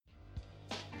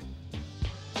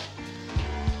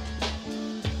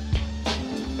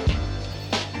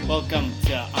Welcome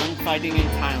to On Fighting in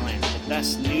Thailand, the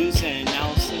best news and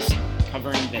analysis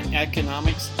covering the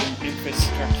economics and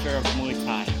infrastructure of Muay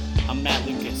Thai. I'm Matt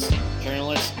Lucas,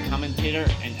 journalist, commentator,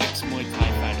 and ex-Muay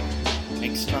Thai fighter.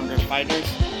 Make stronger fighters,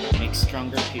 make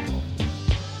stronger people.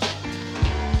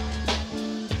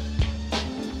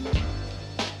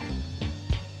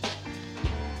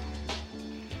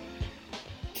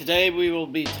 Today we will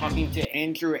be talking to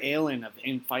Andrew Allen of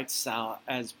In Fight Style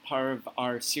as part of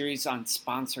our series on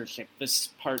sponsorship. This is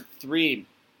part 3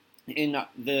 in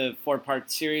the 4-part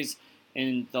series.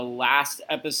 In the last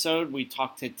episode, we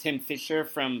talked to Tim Fisher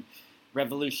from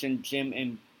Revolution Gym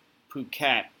in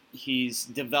Phuket. He's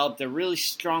developed a really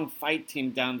strong fight team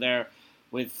down there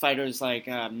with fighters like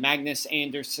Magnus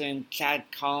Anderson, Chad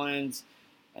Collins,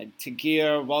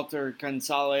 Tagir, Walter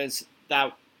Gonzalez.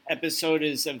 That episode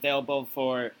is available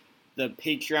for the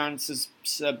Patreon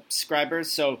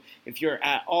subscribers. So if you're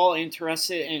at all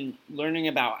interested in learning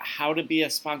about how to be a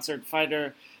sponsored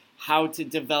fighter, how to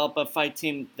develop a fight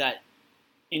team, that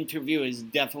interview is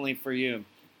definitely for you.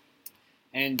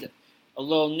 And a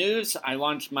little news, I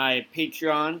launched my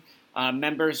Patreon.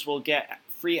 Members will get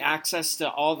free access to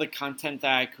all the content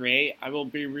that I create. I will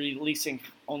be releasing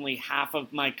only half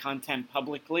of my content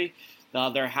publicly. The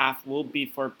other half will be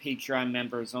for Patreon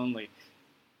members only.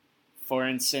 For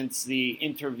instance, the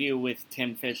interview with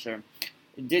Tim Fisher.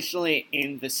 Additionally,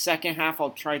 in the second half, I'll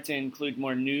try to include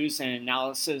more news and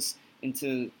analysis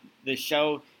into the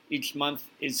show. Each month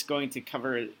is going to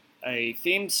cover a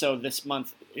theme. So this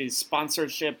month is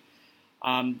sponsorship.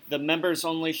 The members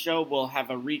only show will have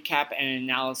a recap and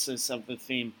analysis of the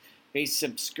theme. Base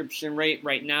subscription rate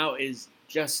right now is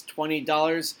just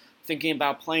 $20. Thinking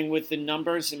about playing with the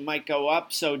numbers, it might go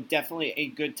up, so definitely a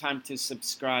good time to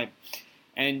subscribe.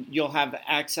 And you'll have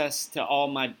access to all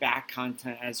my back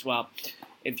content as well.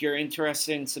 If you're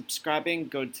interested in subscribing,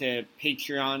 go to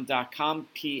patreon.com,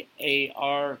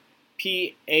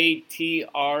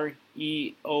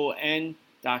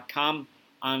 patreon.com,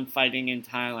 on Fighting in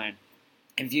Thailand.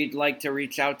 If you'd like to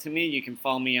reach out to me, you can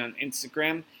follow me on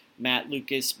Instagram,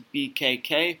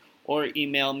 MattLucasBKK, or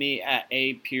email me at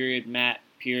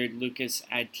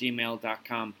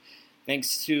a.matt.lucas@gmail.com.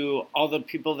 Thanks to all the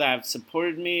people that have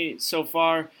supported me so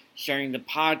far, sharing the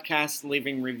podcast,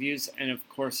 leaving reviews, and of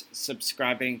course,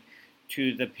 subscribing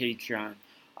to the Patreon.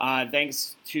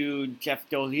 Thanks to Jeff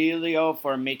Dohelio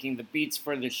for making the beats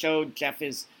for the show. Jeff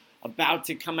is about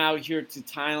to come out here to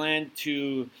Thailand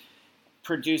to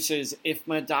produce his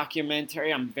IFMA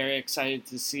documentary. I'm very excited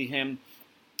to see him.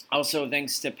 Also,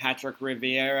 thanks to Patrick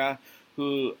Riviera,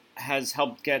 who has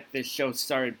helped get this show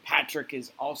started. Patrick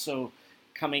is also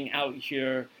coming out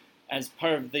here as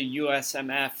part of the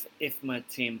USMF IFMA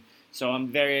team. So I'm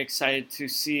very excited to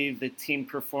see the team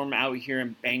perform out here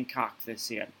in Bangkok this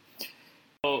year.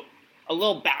 So a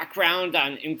little background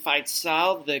on In Fight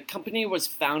Style. The company was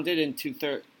founded in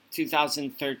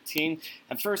 2013.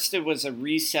 At first it was a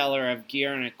reseller of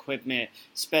gear and equipment,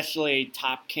 especially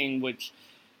Top King, which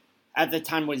at the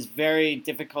time was very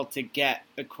difficult to get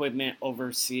equipment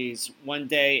overseas. One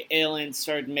day, Allen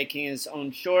started making his own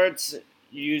shorts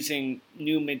using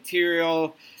new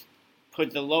material,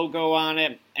 put the logo on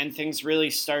it, and things really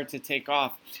started to take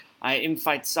off. In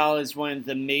Fight Style is one of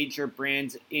the major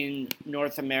brands in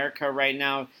North America right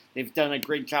now. They've done a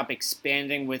great job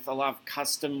expanding with a lot of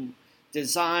custom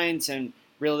designs and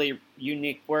really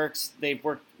unique works. They've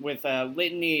worked with a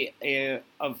litany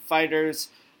of fighters,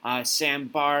 Sam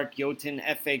Bark, Yotin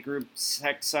FA Group,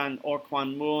 Seksan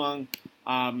Orkwan Muang,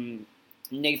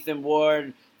 Nathan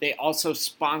Ward. They also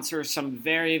sponsor some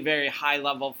very, very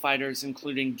high-level fighters,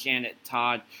 including Janet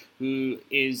Todd, who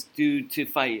is due to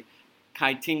fight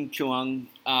Kai Ting Chuang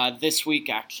this week,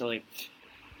 actually.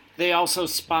 They also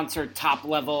sponsor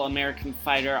top-level American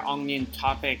fighter Ong Yin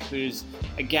Topic, who's,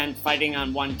 again, fighting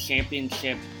on one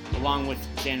championship, along with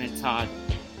Janet Todd.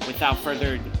 Without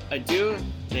further ado,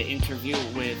 the interview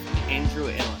with Andrew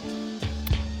Allen.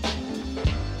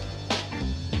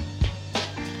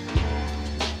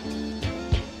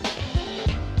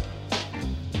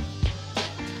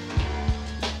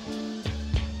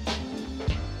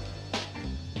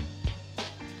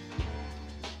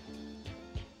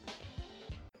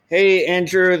 Hey,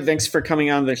 Andrew, thanks for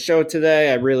coming on the show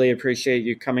today. I really appreciate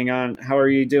you coming on. How are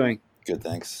you doing? Good,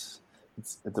 thanks.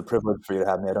 It's a privilege for you to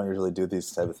have me. I don't usually do these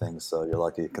type of things, so you're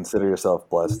lucky. Consider yourself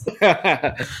blessed.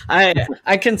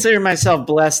 I consider myself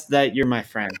blessed that you're my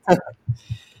friend.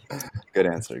 Good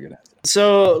answer.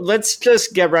 So let's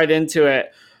just get right into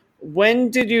it.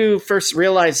 When did you first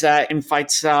realize that In Fight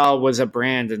Style was a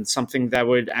brand and something that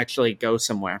would actually go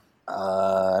somewhere?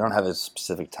 I don't have a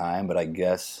specific time, but I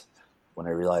guess when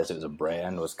I realized it was a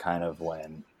brand was kind of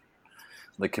when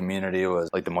the community was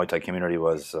like the Muay Thai community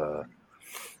was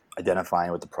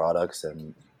identifying with the products,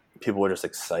 and people were just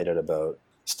excited about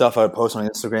stuff I would post on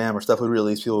Instagram or stuff we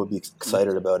release. People would be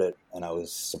excited about it, and I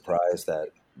was surprised that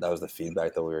that was the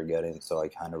feedback that we were getting. So I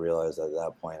kind of realized that at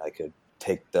that point I could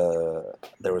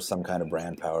there was some kind of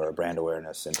brand power or brand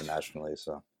awareness internationally.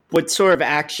 So What sort of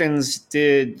actions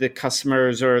did the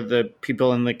customers or the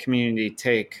people in the community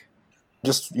take?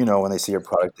 just, when they see your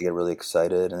product, they get really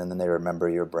excited, and then they remember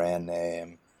your brand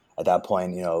name. At that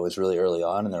point, it was really early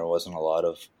on, and there wasn't a lot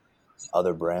of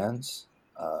other brands,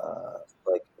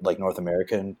 like North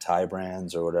American Thai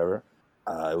brands or whatever.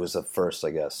 It was the first, I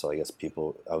guess. So I guess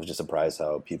I was just surprised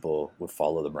how people would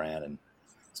follow the brand and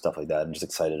stuff like that, and just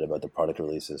excited about the product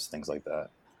releases, things like that.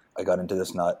 I got into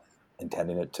this not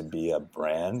intending it to be a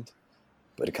brand,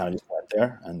 but it kind of just went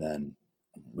there, and then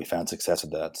we found success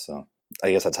with that. So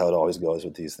I guess that's how it always goes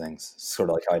with these things. Sort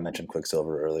of like how I mentioned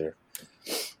Quicksilver earlier.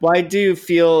 Why do you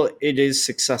feel it is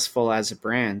successful as a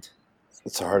brand?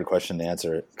 It's a hard question to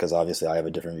answer because obviously I have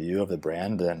a different view of the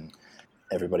brand than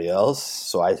everybody else.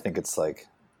 So I think it's like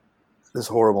this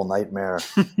horrible nightmare,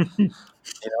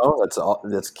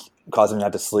 that's causing me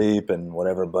not to sleep and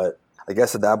whatever. But I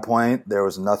guess at that point there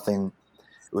was nothing.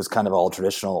 It was kind of all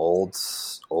traditional,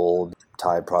 old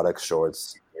Thai products,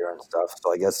 shorts, gear and stuff.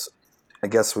 So I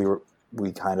guess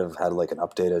we kind of had like an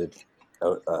updated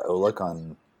outlook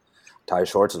on Thai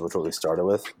shorts, is what we started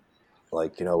with.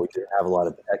 Like, we didn't have a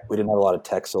lot of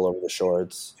text all over the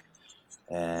shorts,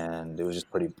 and it was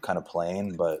just pretty kind of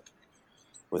plain, but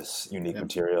with unique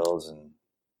materials and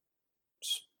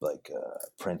like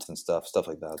prints and stuff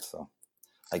like that. So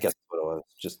I guess what it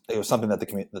was, it was something that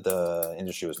the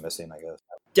industry was missing, I guess.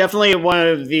 Definitely one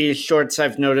of the shorts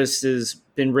I've noticed has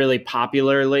been really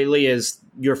popular lately is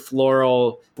your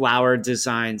floral flower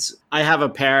designs. I have a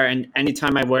pair, and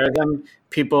anytime I wear them,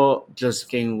 people just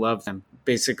fucking love them.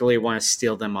 Basically want to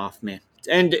steal them off me.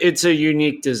 And it's a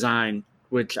unique design,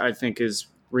 which I think is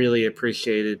really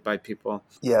appreciated by people.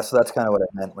 Yeah, so that's kind of what I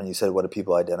meant when you said what do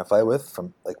people identify with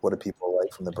from, like, what do people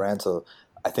like from the brand. So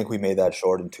I think we made that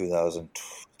short in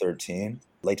 2013,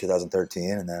 late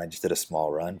 2013, and then I just did a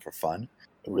small run for fun.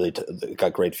 It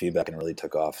got great feedback and really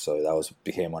took off. So that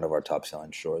became one of our top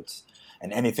selling shorts.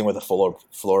 And anything with a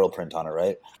floral print on it,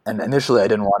 right? And initially I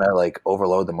didn't want to like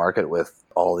overload the market with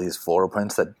all these floral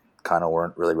prints that kind of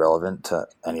weren't really relevant to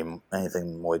anything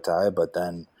Muay Thai. But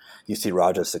then you see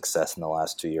Raja's success in the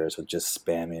last 2 years with just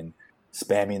spamming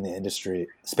the industry,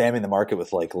 spamming the market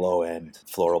with like low end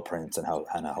floral prints, and how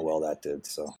well that did.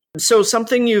 So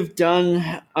something you've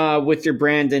done with your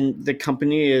brand and the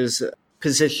company is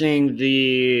positioning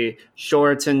the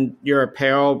shorts and your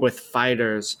apparel with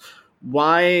fighters.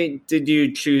 Why did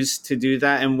you choose to do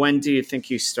that, and when do you think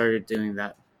you started doing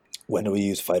that? When do we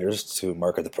use fighters to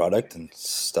market the product and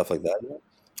stuff like that?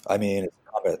 I mean, it's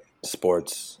a combat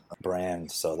sports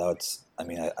brand, so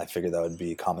I figured that would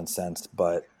be common sense.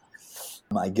 But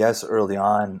I guess early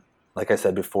on, like I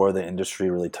said before, the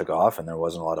industry really took off and there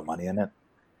wasn't a lot of money in it.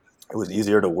 It was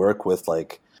easier to work with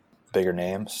like bigger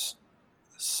names,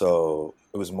 so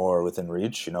it was more within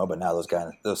reach, But now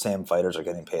those same fighters are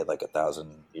getting paid like $1,000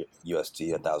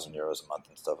 USD, €1,000 a month,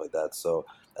 and stuff like that. So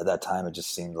at that time, it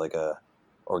just seemed like a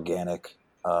organic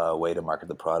way to market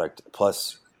the product.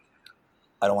 Plus,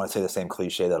 I don't want to say the same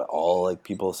cliche that all like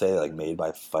people say, like made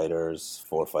by fighters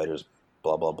for fighters,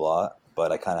 blah blah blah.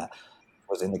 But I kind of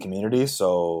was in the community,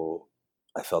 so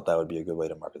I felt that would be a good way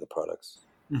to market the products.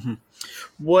 Mm-hmm.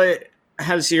 What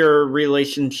has your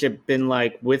relationship been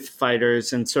like with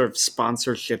fighters and sort of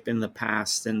sponsorship in the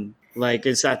past? And like,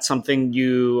 is that something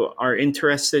you are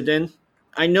interested in?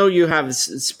 I know you have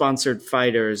sponsored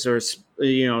fighters or,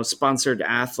 sponsored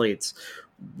athletes.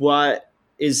 What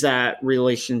is that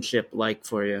relationship like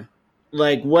for you?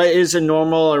 Like, what is a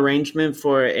normal arrangement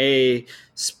for a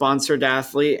sponsored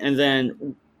athlete? And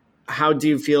then how do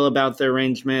you feel about the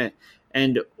arrangement?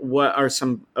 And what are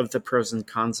some of the pros and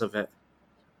cons of it?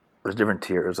 There's different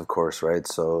tiers, of course, right?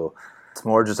 So it's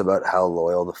more just about how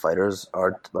loyal the fighters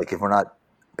are. Like, if we're not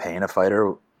paying a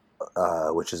fighter,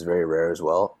 which is very rare as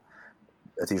well,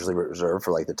 it's usually reserved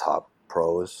for like the top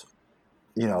pros,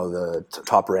 the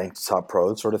top ranked, top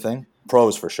pros sort of thing.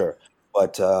 Pros for sure.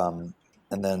 But and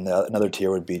then another tier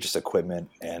would be just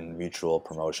equipment and mutual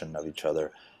promotion of each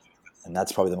other. And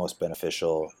that's probably the most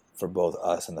beneficial for both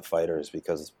us and the fighters,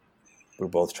 because we're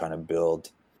both trying to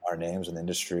build our names in the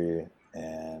industry,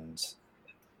 and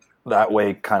that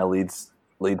way kind of leads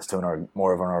to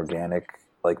more of an organic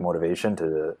like motivation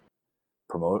to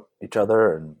promote each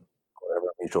other and whatever,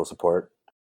 mutual support.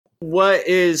 What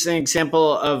is an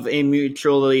example of a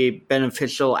mutually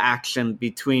beneficial action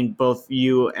between both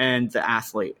you and the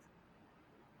athlete?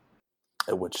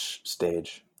 At which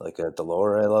stage? Like at the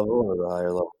lower level or the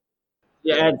higher level?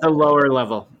 Yeah, at the lower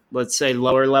level. Let's say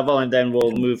lower level, and then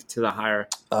we'll move to the higher.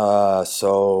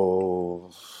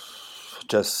 So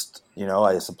just,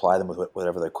 I supply them with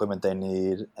whatever the equipment they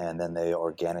need, and then they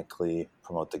organically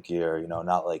promote the gear,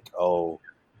 not like, oh,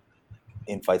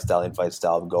 in-fight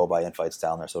style, go by in-fight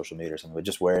style on their social media or something, but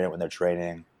just wearing it when they're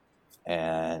training.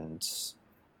 And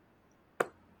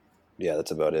yeah,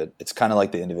 that's about it. It's kind of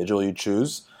like the individual you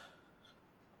choose,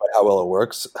 but how well it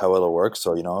works.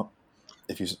 So,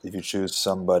 if you choose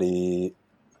somebody,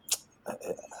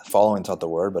 following's not the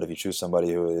word, but if you choose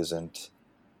somebody who isn't,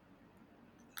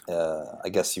 I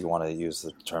guess you want to use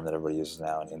the term that everybody uses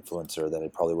now, an influencer, then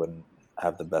it probably wouldn't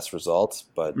have the best results.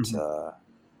 But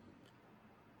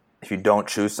if you don't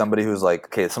choose somebody who's like,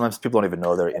 okay, sometimes people don't even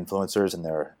know they're influencers in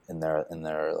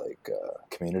their like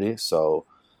community. So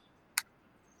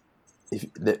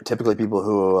typically people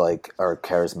who like are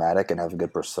charismatic and have a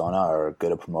good persona are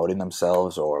good at promoting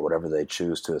themselves or whatever they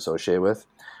choose to associate with,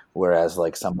 whereas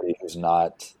like somebody who's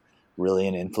not really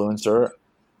an influencer,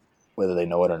 whether they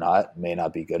know it or not, may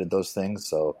not be good at those things.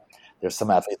 So there's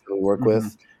some athletes who we work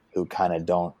with who kind of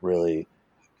don't really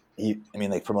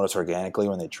they promote us organically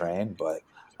when they train, but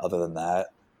other than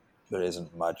that, there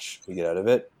isn't much we get out of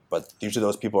it. But usually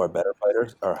those people are better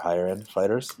fighters or higher end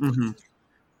fighters.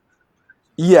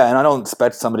 Yeah, and I don't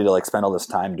expect somebody to like spend all this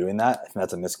time doing that. I think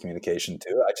that's a miscommunication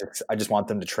too. I just want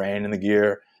them to train in the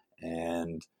gear,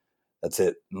 and that's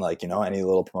it. Like any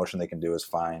little promotion they can do is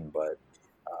fine. But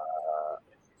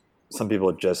some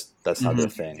people that's not their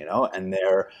thing, and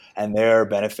their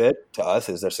benefit to us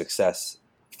is their success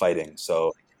fighting.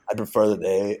 So I prefer that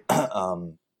they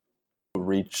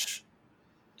reach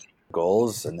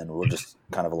goals, and then we're just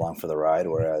kind of along for the ride.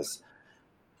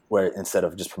 Where instead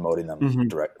of just promoting them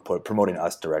promoting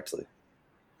us directly.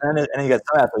 And you got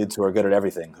some athletes who are good at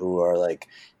everything, who are like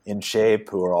in shape,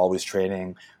 who are always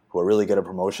training, who are really good at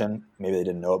promotion. Maybe they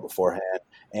didn't know it beforehand,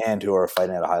 and who are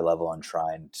fighting at a high level and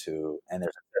trying to, and their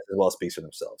success as well speaks for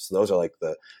themselves. So those are like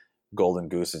the golden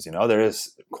gooses. There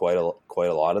is quite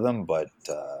a lot of them, but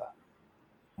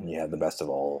you have the best of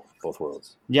both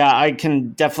worlds. Yeah, I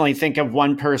can definitely think of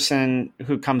one person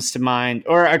who comes to mind,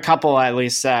 or a couple at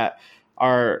least, that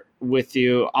are with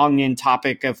you. Onion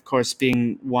Topic, of course,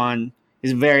 being one.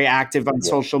 He's very active on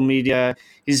social media.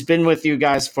 He's been with you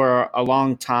guys for a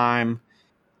long time.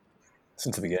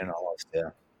 Since the beginning, almost.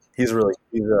 Yeah, he's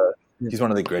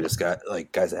one of the greatest guys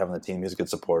that have on the team. He's a good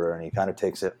supporter, and he kind of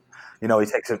takes it. He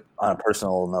takes it on a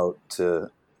personal note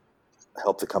to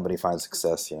help the company find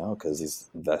success. Because he's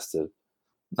invested,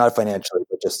 not financially,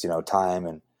 but just time,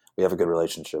 and we have a good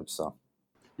relationship. So.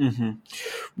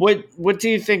 What do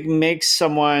you think makes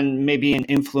someone maybe an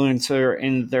influencer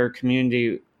in their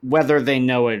community, whether they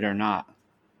know it or not?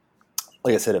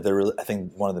 Like I said, I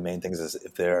think one of the main things is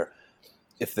if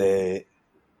they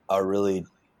are really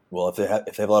well, if they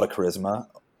have a lot of charisma,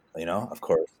 of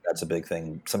course that's a big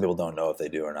thing. Some people don't know if they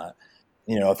do or not.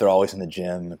 If they're always in the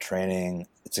gym training,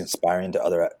 it's inspiring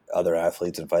to other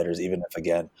athletes and fighters. Even if,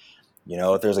 again,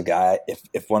 if there's a guy,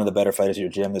 if one of the better fighters at your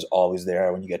gym is always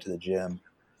there when you get to the gym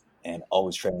and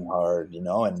always training hard,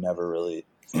 and never really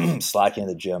slacking in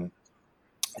the gym,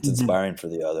 it's inspiring for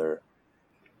the other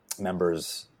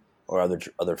members or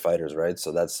other fighters, right?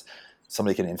 So that's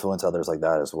somebody can influence others like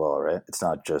that as well, right? It's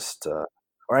not just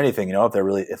or anything,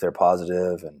 if they're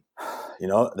positive and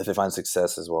if they find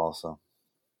success as well. So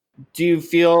do you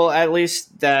feel at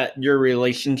least that your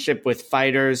relationship with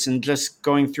fighters and just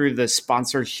going through the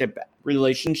sponsorship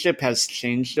relationship has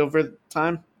changed over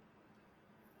time?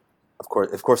 Of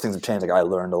course things have changed. Like I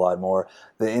learned a lot more.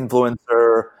 The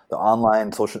influencer, the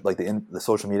online social, like the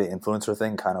social media influencer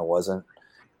thing kind of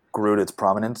grew to its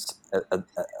prominence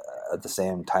at the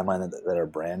same timeline that our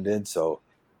brand did. So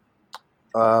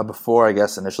before, I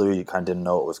guess initially you kind of didn't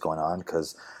know what was going on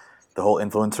because the whole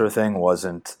influencer thing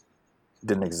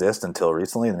didn't exist until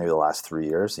recently, maybe the last 3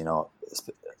 years.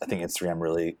 I think Instagram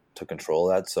really took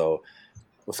control of that. So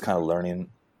it was kind of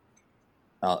learning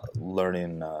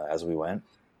as we went.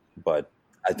 But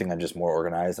I think I'm just more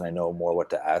organized and I know more what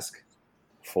to ask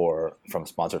from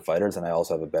sponsored fighters, and I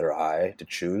also have a better eye to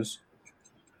choose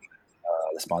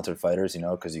the sponsored fighters,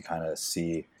 because you kind of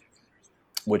see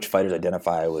which fighters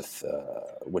identify with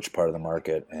which part of the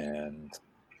market and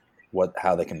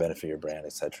how they can benefit your brand,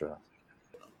 etc.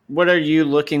 What are you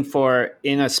looking for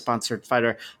in a sponsored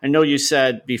fighter? I know you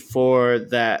said before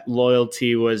that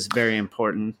loyalty was very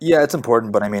important. Yeah, it's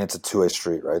important, but it's a two-way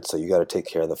street, right? So you got to take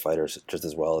care of the fighters just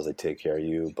as well as they take care of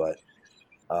you. But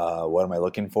what am I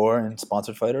looking for in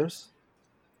sponsored fighters?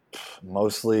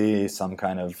 Mostly some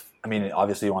kind of,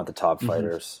 obviously you want the top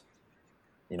fighters,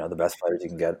 the best fighters you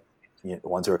can get, the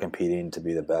ones who are competing to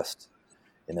be the best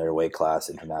in their weight class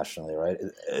internationally, right?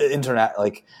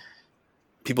 Like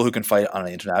people who can fight on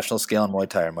an international scale in Muay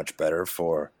Thai are much better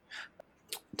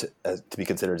to be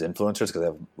considered as influencers because they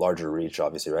have larger reach,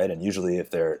 obviously, right? And usually, if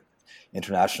they're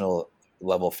international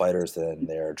level fighters, then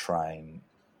they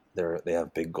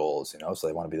have big goals, so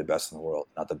they want to be the best in the world,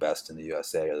 not the best in the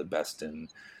USA or the best in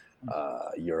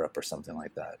Europe or something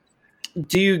like that.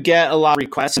 Do you get a lot of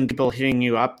requests and people hitting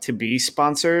you up to be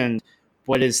sponsored? And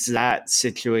what is that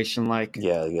situation like?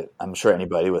 Yeah, I'm sure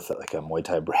anybody with like a Muay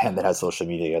Thai brand that has social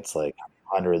media gets like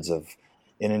hundreds of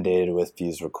inundated with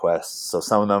these requests. So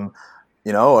some of them,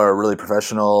 are really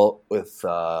professional with,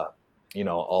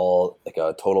 all like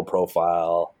a total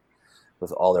profile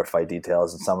with all their fight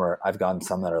details. And I've gotten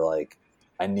some that are like,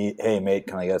 hey mate,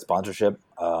 can I get a sponsorship?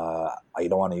 I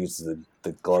don't want to use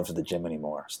the gloves at the gym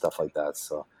anymore, stuff like that.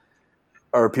 So,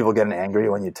 or people getting angry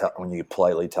when you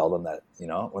politely tell them that,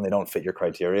 when they don't fit your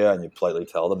criteria and you politely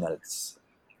tell them that it's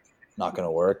not going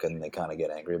to work, and they kind of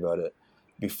get angry about it.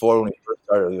 Before,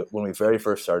 when we very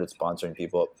first started sponsoring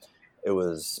people, it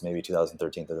was maybe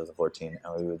 2013, 2014,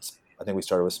 and I think we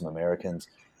started with some Americans,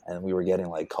 and we were getting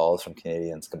like calls from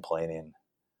Canadians complaining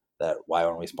that why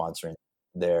aren't we sponsoring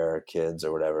their kids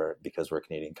or whatever because we're a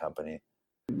Canadian company.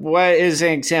 What is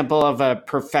an example of a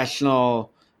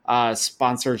professional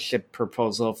sponsorship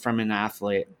proposal from an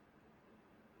athlete?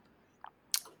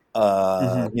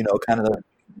 Kind of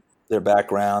their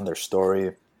background, their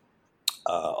story,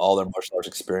 all their martial arts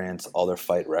experience, all their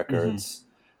fight records,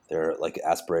 their like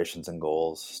aspirations and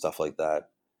goals, stuff like that.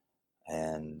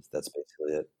 And that's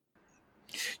basically it.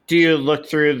 Do you look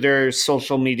through their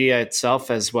social media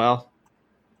itself as well?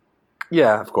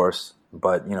 Yeah, of course.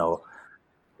 But,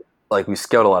 like we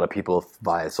scout a lot of people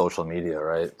via social media,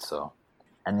 right? So,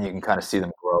 and you can kind of see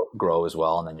them grow as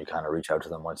well. And then you kind of reach out to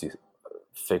them once you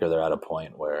figure they're at a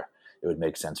point where it would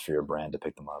make sense for your brand to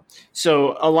pick them up.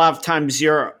 So a lot of times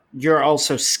you're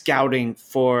also scouting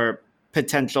for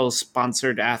potential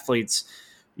sponsored athletes,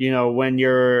 when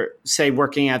you're, say,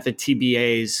 working at the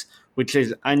TBAs, which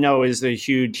I know is a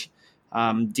huge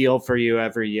deal for you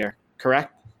every year,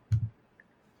 correct?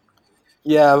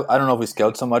 Yeah, I don't know if we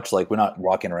scout so much. Like, we're not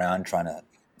walking around trying to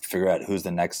figure out who's the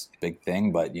next big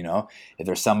thing. But, if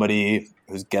there's somebody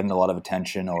who's getting a lot of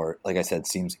attention or, like I said,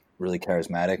 seems really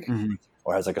charismatic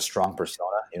or has like a strong persona,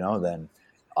 then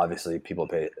obviously people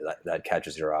that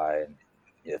catches your eye. And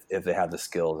if they have the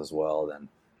skills as well, then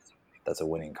that's a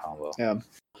winning combo. Yeah.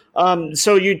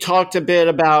 So you talked a bit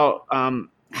about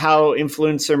how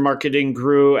influencer marketing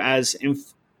grew at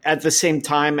the same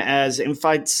time as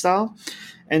in-fight style.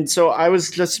 And so I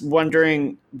was just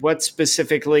wondering what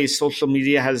specifically social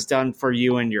media has done for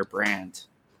you and your brand.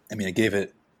 I mean, it gave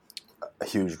it a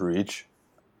huge reach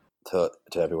to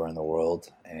everywhere in the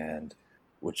world, and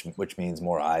which means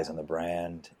more eyes on the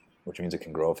brand, which means it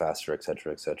can grow faster, et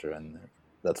cetera, et cetera. And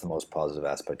that's the most positive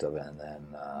aspect of it. And then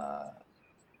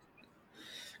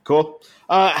Cool.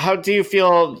 How do you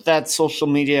feel that social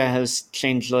media has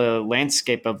changed the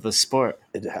landscape of the sport?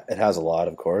 It has a lot,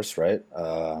 of course, right?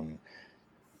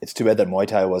 It's too bad that Muay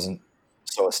Thai wasn't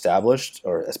so established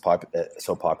or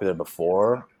so popular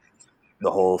before the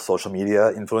whole social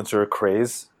media influencer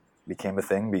craze became a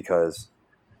thing, because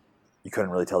you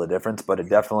couldn't really tell the difference. But it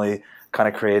definitely kind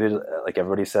of created, like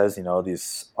everybody says,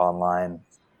 these online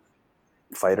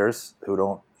fighters who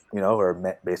don't, who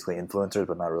are basically influencers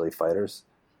but not really fighters,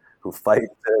 who fight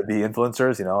to be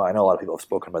influencers. I know a lot of people have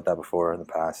spoken about that before in the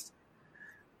past,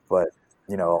 but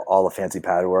all the fancy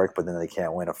pad work, but then they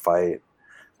can't win a fight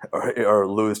or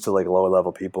lose to like lower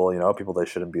level people, people they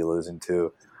shouldn't be losing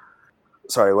to.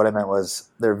 Sorry, what I meant was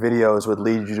their videos would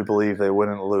lead you to believe they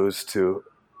wouldn't lose to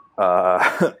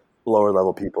lower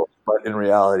level people, but in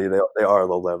reality, they are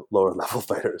lower level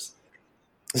fighters.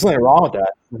 There's nothing wrong with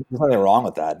that. There's nothing wrong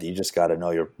with that. You just got to know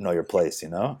your place,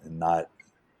 and not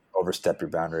overstep your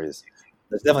boundaries.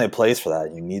 There's definitely a place for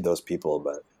that. You need those people,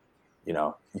 but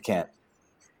you can't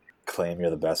claim you're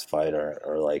the best fighter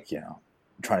or like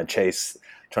trying to chase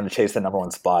the number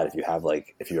one spot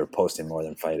if you're posting more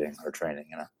than fighting or training,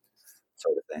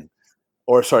 sort of thing.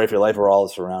 Or sorry, if your life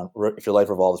revolves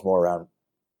more around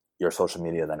your social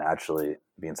media than actually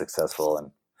being successful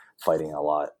and fighting a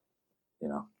lot,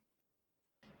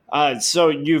 So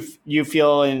you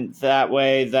feel in that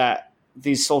way that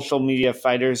these social media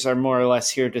fighters are more or less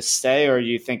here to stay, or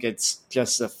you think it's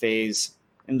just a phase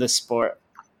in the sport?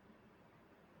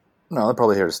 No, they're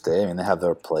probably here to stay. I mean, they have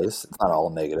their place. It's not all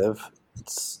negative.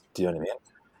 Do you know what I mean?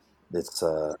 It's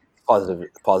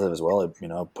positive as well.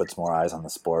 It puts more eyes on the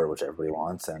sport, which everybody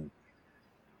wants, and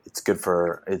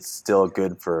it's still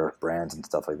good for brands and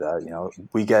stuff like that.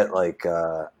 We get like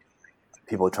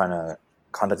people trying to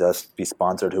contact us, be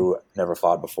sponsored, who never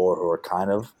fought before, who are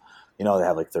kind of, they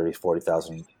have like 30,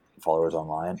 40,000 followers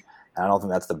online. And I don't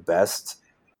think that's the best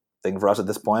thing for us at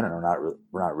this point, and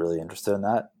we're not really interested in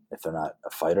that if they're not a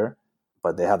fighter,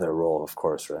 but they have their role, of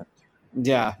course, right?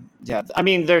 Yeah, yeah. I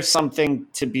mean, there's something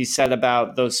to be said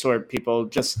about those sort of people,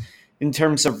 just in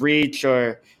terms of reach,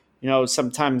 or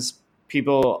sometimes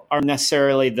people aren't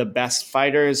necessarily the best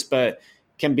fighters, but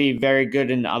can be very good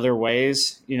in other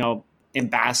ways.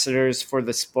 Ambassadors for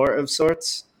the sport of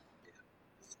sorts.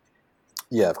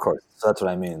 Yeah, of course. So that's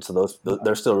what I mean. So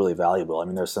they're still really valuable. I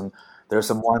mean, there's some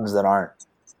ones that aren't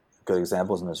good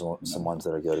examples, and there's some ones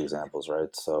that are good examples,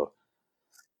 right? So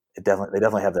they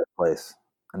definitely have their place,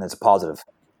 and it's a positive.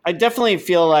 I definitely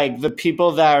feel like the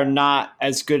people that are not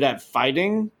as good at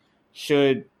fighting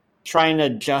should try and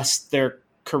adjust their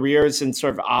careers and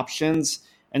sort of options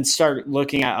and start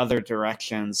looking at other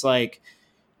directions. Like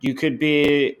you could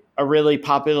be a really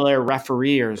popular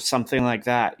referee or something like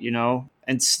that,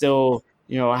 and still,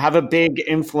 have a big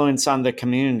influence on the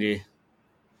community.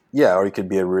 Yeah, or you could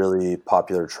be a really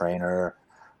popular trainer,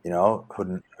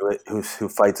 who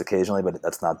fights occasionally, but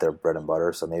that's not their bread and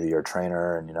butter. So maybe you're a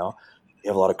trainer, and you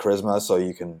have a lot of charisma, so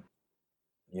you can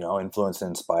influence and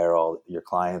inspire all your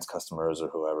clients, customers, or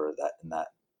whoever that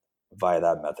via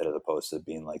that method, as opposed to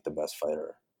being like the best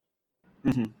fighter.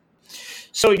 Mm-hmm.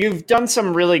 So you've done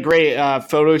some really great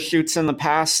photo shoots in the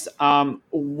past.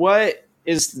 What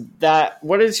is that?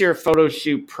 What is your photo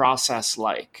shoot process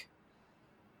like?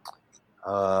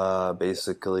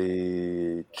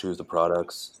 Basically, choose the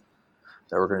products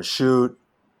that we're going to shoot,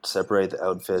 separate the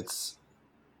outfits,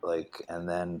 and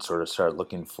then sort of start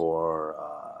looking for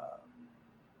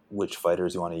which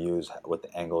fighters you want to use, what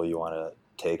the angle you want to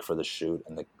take for the shoot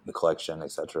and the collection,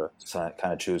 etc. So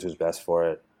kind of choose who's best for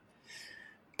it.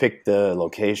 Pick the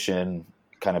location,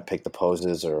 kind of pick the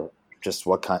poses, or just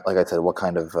what kind, like I said, what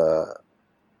kind of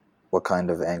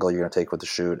angle you're going to take with the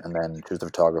shoot, and then choose the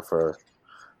photographer,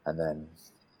 and then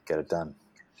get it done.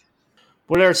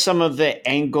 What are some of the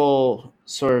angle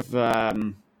sort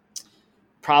of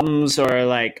problems, or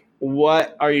like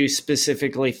what are you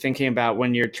specifically thinking about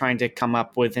when you're trying to come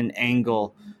up with an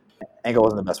angle? Angle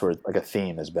isn't the best word. Like a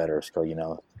theme is better.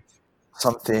 So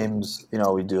some themes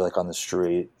we do like on the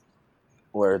street,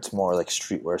 where it's more like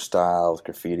streetwear style with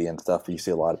graffiti and stuff. But you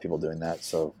see a lot of people doing that,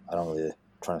 so I don't really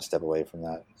trying to step away from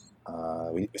that.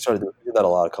 We did that a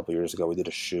lot a couple years ago. We did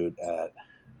a shoot at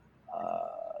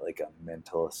like a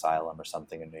mental asylum or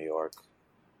something in New York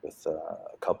with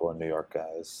a couple of New York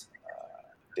guys.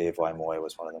 Dave Wymoy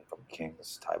was one of them from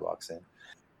King's Thai Boxing.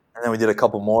 And then we did a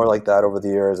couple more like that over the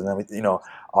years. And then we,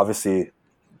 obviously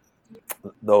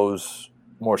those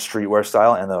more streetwear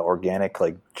style and the organic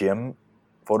like gym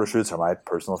photo shoots are my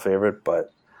personal favorite,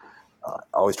 but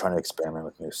always trying to experiment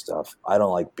with new stuff. I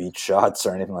don't like beach shots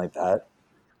or anything like that,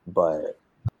 but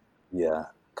yeah,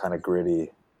 kind of gritty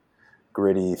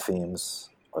themes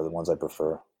are the ones I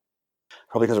prefer.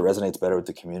 Probably because it resonates better with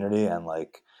the community, and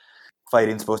like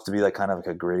fighting's supposed to be like kind of like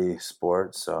a gritty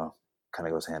sport, so kind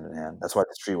of goes hand in hand. That's why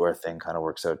the streetwear thing kind of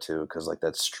works out too, because like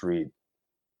that street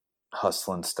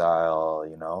hustling style,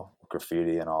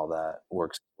 graffiti and all that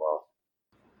works well.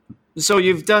 So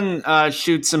you've done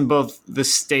shoots in both the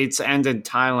States and in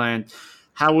Thailand.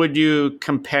 How would you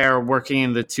compare working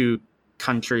in the two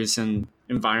countries and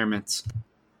environments?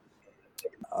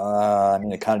 I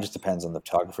mean, it kind of just depends on the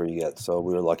photographer you get. So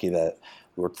we were lucky that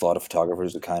we worked with a lot of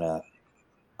photographers who kind of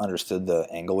understood the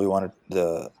angle we wanted,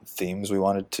 the themes we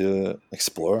wanted to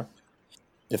explore.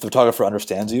 If the photographer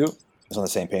understands you, is on the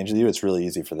same page with you, it's really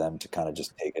easy for them to kind of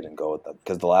just take it and go with them.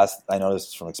 Because I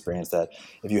noticed from experience that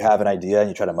if you have an idea and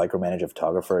you try to micromanage a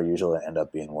photographer, usually it end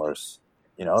up being worse.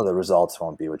 The results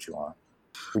won't be what you want.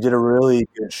 We did a really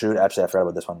good shoot. Actually, I forgot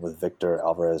about this one with Victor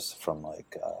Alvarez from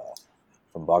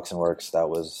Boxing Works. That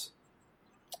was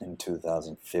in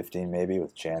 2015, maybe,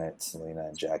 with Janet, Selena,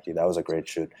 and Jackie. That was a great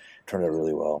shoot. Turned out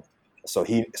really well. So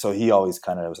he always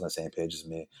kind of was on the same page as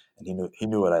me, and he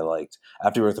knew what I liked.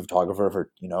 After you work with a photographer for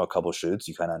a couple shoots,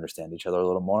 you kind of understand each other a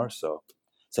little more. So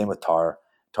same with Tar.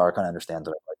 Tar kind of understands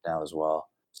what I like now as well.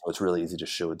 So it's really easy to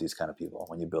shoot with these kind of people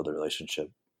when you build a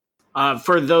relationship.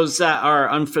 For those that are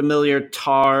unfamiliar,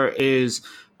 Tar is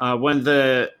one of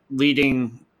the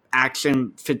leading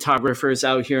action photographers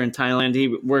out here in Thailand. He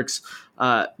works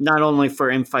not only for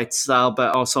In-Fight Style,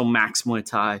 but also Max Muay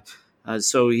Thai.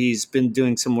 So he's been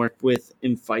doing some work with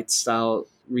In-Fight Style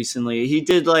recently. He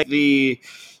did like the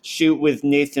shoot with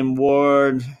Nathan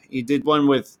Ward. He did one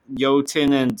with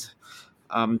Yotin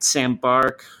and Sam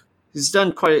Bark. He's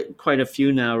done quite a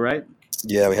few now, right?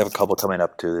 Yeah, we have a couple coming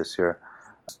up too this year.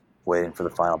 Waiting for the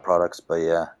final products, but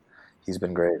yeah, he's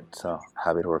been great. So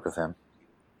happy to work with him.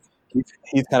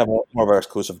 He's kind of more of our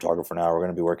exclusive photographer now. We're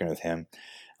going to be working with him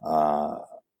uh,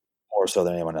 more so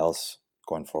than anyone else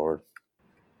going forward.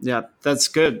 Yeah, that's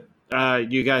good.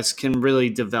 You guys can really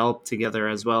develop together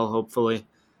as well, hopefully.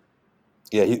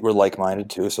 Yeah, we're like-minded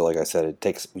too. So like I said,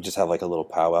 we just have like a little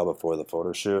powwow before the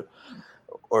photo shoot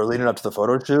or leading up to the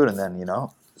photo shoot, and then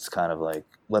it's kind of like,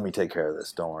 let me take care of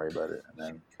this. Don't worry about it. And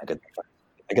then I get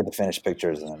the finished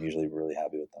pictures, and I'm usually really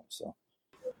happy with them. So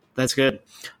That's good.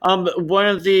 One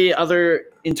of the other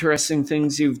interesting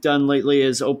things you've done lately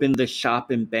is open the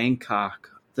shop in Bangkok.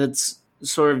 That's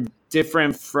sort of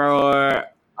different for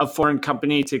a foreign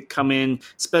company to come in,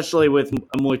 especially with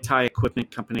a Muay Thai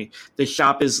equipment company. The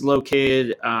shop is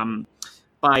located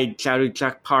by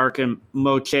Chatuchak Park and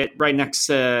Mochit, right next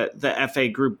to the FA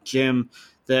Group gym.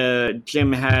 The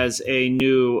gym has a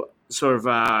new sort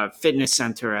of fitness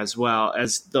center as well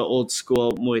as the old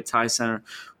school Muay Thai center.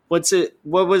 What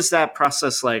was that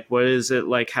process like? What is it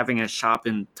like having a shop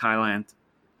in Thailand,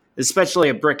 especially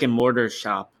a brick and mortar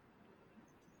shop?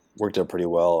 worked out pretty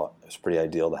well. It was pretty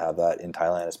ideal to have that in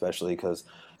Thailand, especially because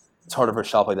it's harder for a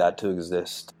shop like that to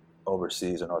exist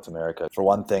overseas or North America. For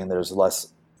one thing, there's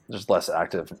less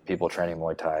active people training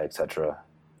Muay Thai, etc.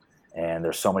 And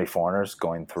there's so many foreigners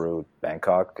going through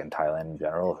Bangkok and Thailand in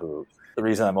general. Who the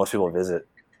reason that most people visit,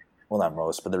 well, not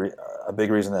most, but a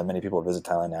big reason that many people visit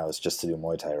Thailand now is just to do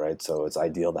Muay Thai, right? So it's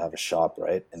ideal to have a shop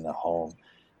right in the home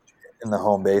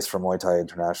base for Muay Thai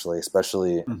internationally,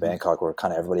 especially in Mm-hmm. Bangkok, where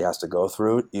kind of everybody has to go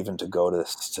through, even to go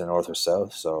to north or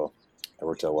south. So it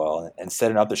worked out well. And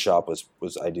setting up the shop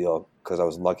was ideal because I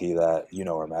was lucky that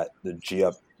where I'm at. The G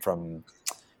Up from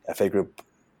FA Group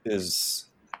is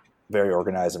very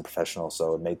organized and professional,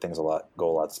 so it made things go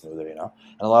a lot smoother. And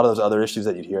a lot of those other issues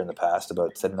that you'd hear in the past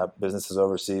about setting up businesses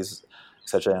overseas,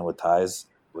 etc., and with ties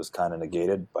was kind of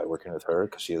negated by working with her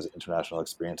because she has international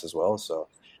experience as well. So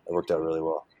it worked out really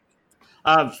well.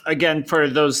 Again, for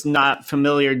those not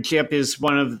familiar, Jip is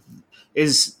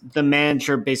the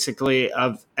manager basically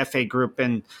of FA Group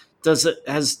and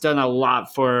has done a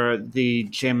lot for the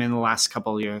gym in the last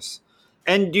couple of years.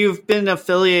 And you've been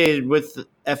affiliated with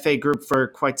FA Group for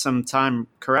quite some time,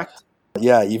 correct?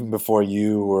 Yeah, even before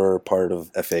you were part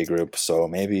of FA Group, so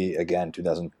maybe again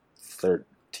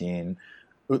 2013,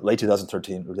 late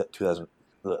 2013, 2000,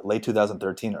 late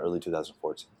 2013, early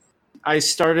 2014. I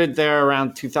started there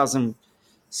around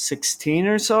 2016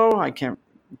 or so. I can't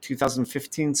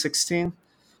 2015, 16.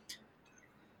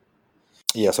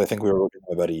 Yeah, so I think we were working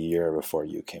about a year before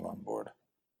you came on board.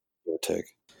 Give or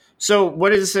take. So,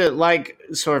 what is it like,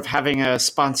 sort of having a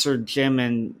sponsored gym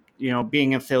and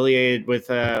being affiliated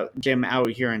with a gym out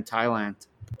here in Thailand?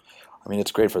 I mean,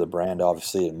 it's great for the brand.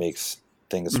 Obviously, it makes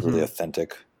things really Hmm.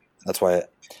 authentic. That's why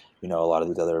a lot of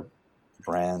these other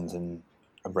brands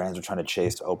are trying to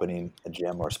chase opening a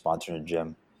gym or sponsoring a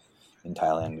gym in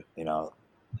Thailand.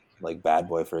 Like Bad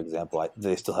Boy, for example. Do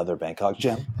they still have their Bangkok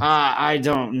gym? I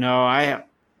don't know. I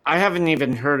haven't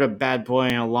even heard of Bad Boy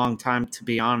in a long time, to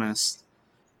be honest.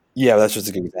 Yeah, that's just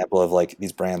a good example of like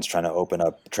these brands trying to open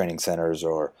up training centers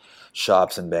or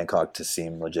shops in Bangkok to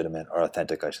seem legitimate or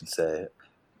authentic, I should say.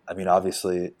 I mean,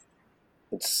 obviously,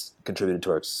 it's contributed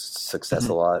to our success a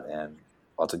Mhm. lot and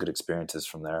lots of good experiences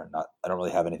from there. I don't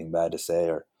really have anything bad to say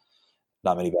or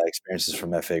not many bad experiences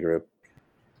from FA Group.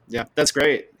 Yeah, that's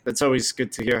great. That's always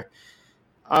good to hear.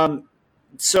 Um,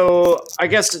 so I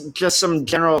guess just some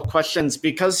general questions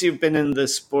because you've been in the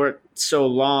sport so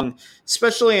long,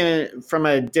 especially from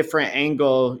a different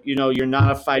angle. You're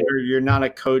not a fighter, you're not a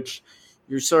coach,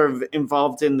 you're sort of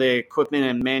involved in the equipment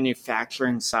and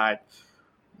manufacturing side.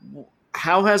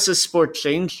 How has the sport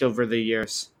changed over the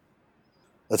years?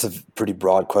 That's a pretty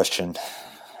broad question.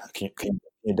 Can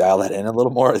you dial that in a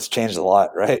little more? It's changed a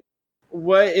lot, right?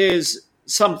 What is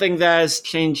something that has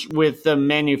changed with the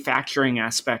manufacturing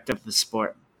aspect of the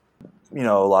sport?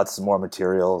 Lots more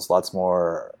materials, lots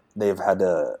more. They've had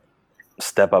to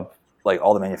step up, like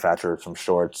all the manufacturers from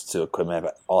shorts to equipment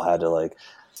have all had to like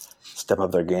step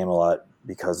up their game a lot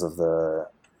because of the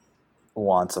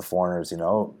wants of foreigners,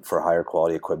 for higher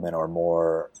quality equipment or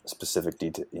more specific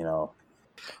detail.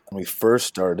 When we first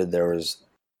started, it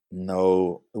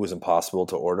was impossible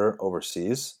to order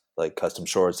overseas, like custom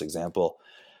shorts, example.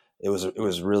 It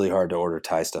was really hard to order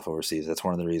Thai stuff overseas. That's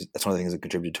one of the reasons. That's one of the things that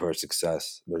contributed to our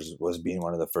success. Was being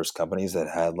one of the first companies that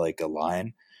had like a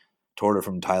line to order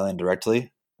from Thailand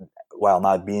directly, while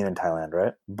not being in Thailand,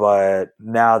 right? But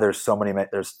now there's so many.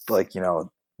 There's like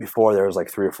before there was like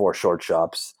three or four short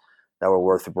shops that were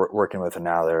worth working with, and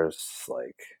now there's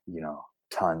like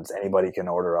tons. Anybody can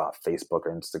order off Facebook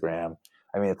or Instagram.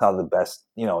 I mean, it's not the best,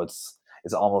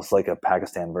 it's almost like a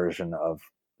Pakistan version of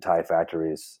Thai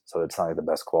factories. So it's not like the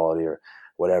best quality or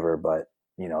whatever, but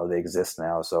they exist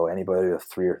now. So anybody with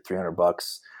 $300,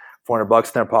 $400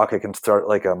 in their pocket can start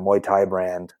like a Muay Thai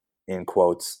brand in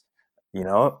quotes,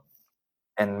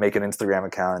 and make an Instagram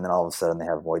account. And then all of a sudden they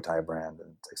have a Muay Thai brand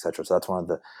and etc. So that's one of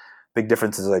the big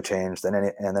differences I changed. And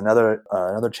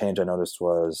another change I noticed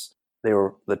was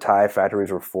the Thai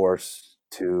factories were forced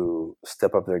to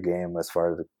step up their game as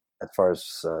far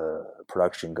as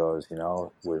production goes.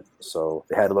 So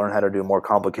they had to learn how to do more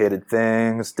complicated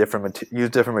things, use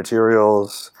different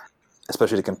materials,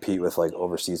 especially to compete with like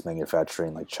overseas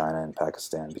manufacturing like China and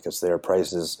Pakistan, because their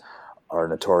prices are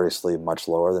notoriously much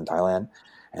lower than Thailand,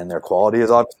 and their quality is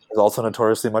also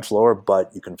notoriously much lower.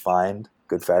 But you can find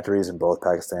good factories in both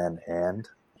Pakistan and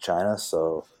China.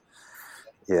 So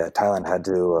yeah, Thailand had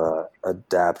to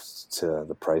adapt to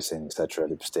the pricing, etc.,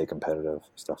 to stay competitive,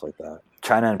 stuff like that.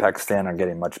 China and Pakistan are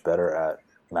getting much better at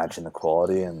matching the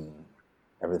quality and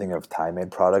everything of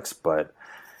Thai-made products, but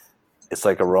it's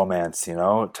like a romance,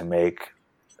 to make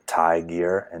Thai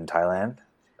gear in Thailand.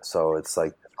 So it's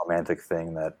like a romantic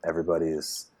thing that everybody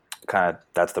is kind of,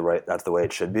 that's the way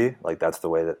it should be. Like that's the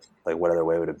way that, like what other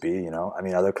way would it be? I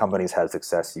mean, other companies had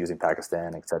success using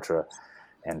Pakistan, etc.,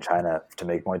 and China to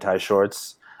make Muay Thai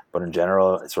shorts, but in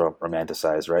general, it's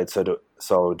romanticized, right?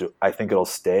 So I think it'll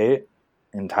stay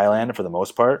in Thailand for the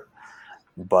most part,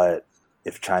 but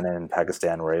if China and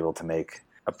Pakistan were able to make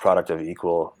a product of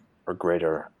equal or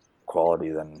greater quality,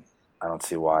 then I don't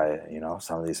see why,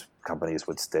 some of these companies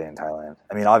would stay in Thailand.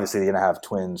 I mean, obviously they're going to have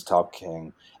Twins, Top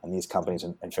King, and these companies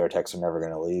and Fairtex are never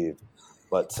going to leave,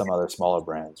 but some other smaller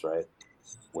brands, right,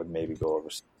 would maybe go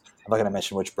overseas. I'm not going to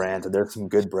mention which brands, but there's some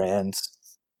good brands,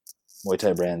 Muay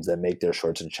Thai brands that make their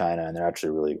shorts in China, and they're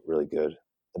actually really, really good.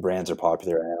 The brands are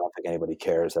popular, and I don't think anybody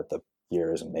cares that the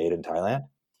gear isn't made in Thailand.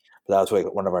 But that was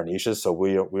like one of our niches, so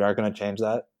we aren't going to change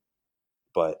that.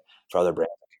 But for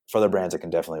other brands, it can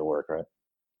definitely work, right?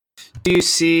 Do you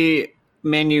see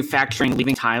manufacturing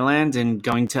leaving Thailand and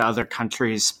going to other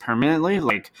countries permanently,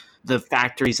 like the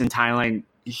factories in Thailand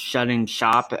shutting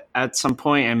shop at some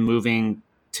point and moving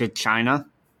to China?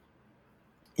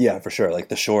 Yeah, for sure. Like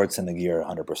the shorts and the gear,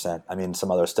 100%. I mean,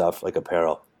 some other stuff like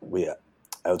apparel, we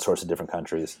outsource to different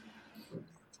countries.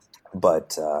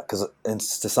 But because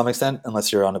to some extent,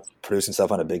 unless you're producing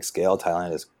stuff on a big scale,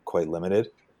 Thailand is quite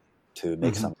limited to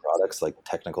make some products, like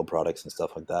technical products and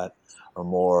stuff like that, or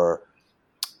more,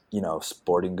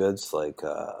 sporting goods like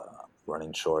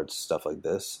running shorts, stuff like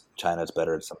this. China's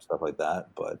better at some stuff like that,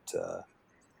 but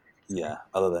yeah,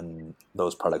 other than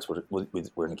those products, we're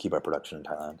going to keep our production in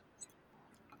Thailand.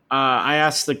 I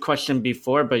asked the question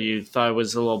before, but you thought it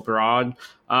was a little broad.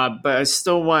 But I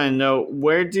still want to know,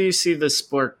 where do you see the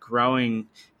sport growing,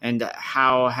 and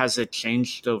how has it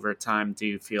changed over time, do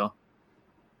you feel?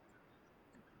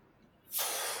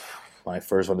 When I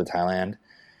first went to Thailand,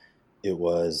 it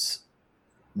was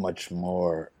much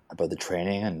more about the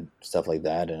training and stuff like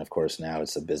that. And of course, now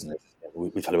it's a business.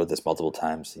 We've talked about this multiple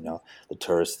times, the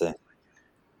tourist thing.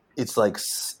 It's like,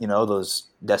 those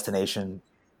destination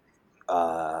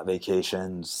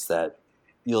vacations that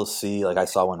you'll see. Like I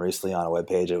saw one recently on a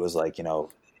webpage. It was like,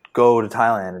 go to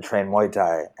Thailand and train Muay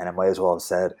Thai. And I might as well have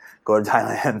said, go to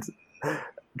Thailand,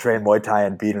 train Muay Thai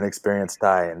and beat an experienced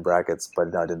Thai in brackets.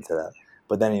 But no, I didn't say that.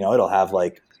 But then, it'll have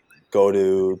like, go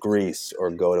to Greece or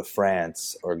go to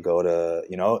France or go to,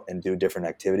 and do different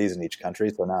activities in each country.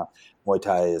 So now Muay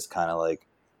Thai is kind of like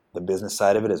the business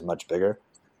side of it is much bigger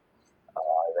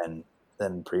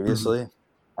than previously.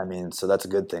 Mm-hmm. I mean, so that's a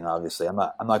good thing. Obviously, I'm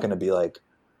not going to be like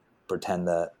pretend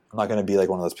that I'm not going to be like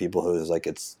one of those people who's like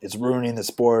it's ruining the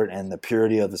sport and the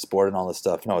purity of the sport and all this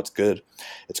stuff. No, it's good.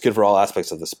 It's good for all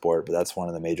aspects of the sport, but that's one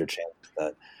of the major changes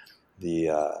that the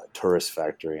tourist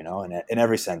factor, in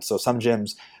every sense. So some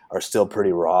gyms are still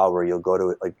pretty raw, where you'll go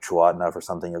to like Chuadna or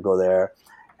something. You'll go there,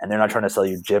 and they're not trying to sell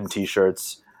you gym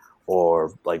T-shirts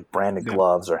or like branded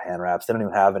gloves or hand wraps. They don't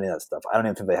even have any of that stuff. I don't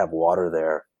even think they have water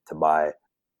there to buy.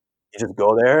 You just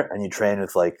go there and you train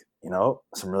with like,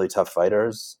 some really tough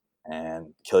fighters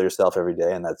and kill yourself every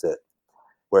day, and that's it.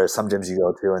 Whereas some gyms you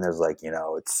go to and there's like,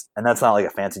 and that's not like a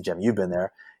fancy gym. You've been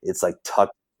there. It's like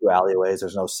tucked through alleyways.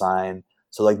 There's no sign.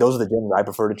 So like those are the gyms I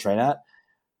prefer to train at.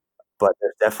 But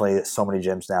there's definitely so many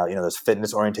gyms now. There's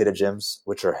fitness oriented gyms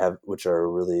which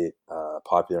are really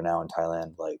popular now in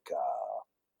Thailand. Like,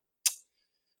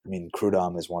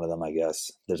 Krudam is one of them, I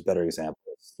guess. There's better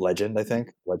examples. Legend, I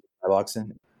think. Legend Thai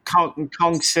boxing.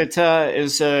 Kong Sita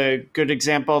is a good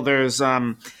example. There's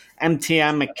MTM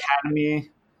Academy.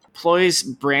 Ploy's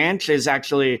branch is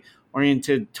actually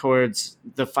oriented towards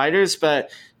the fighters,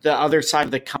 but the other side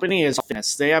of the company is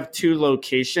fitness. They have two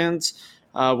locations,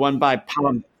 one by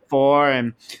Palm 4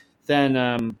 and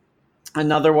then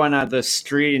another one at the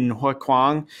street in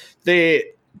Huaquang.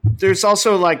 There's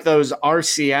also like those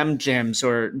RCM gyms,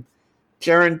 or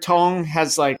Jaron Tong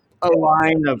has like a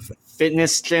line of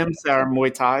fitness gyms that are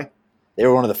Muay Thai. They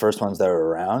were one of the first ones that were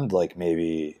around. Like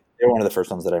maybe they were one of the first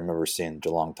ones that I remember seeing,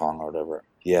 Geelong Tong or whatever.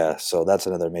 Yeah, so that's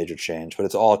another major change. But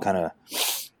it's all kind of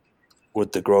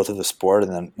with the growth of the sport,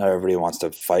 and then now everybody wants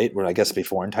to fight. When I guess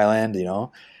before in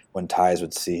Thailand, when Thais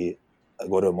would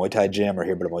go to a Muay Thai gym or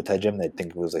hear about a Muay Thai gym, they'd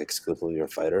think it was like exclusively for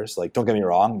fighters. Like, don't get me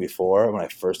wrong. Before, when I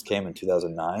first came in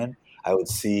 2009, I would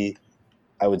see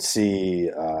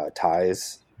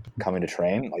Thais coming to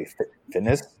train, like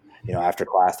fitness. After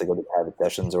class, they go to private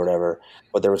sessions or whatever.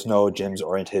 But there was no gyms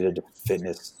oriented to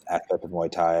fitness aspect of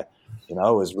Muay Thai. It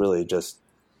was really just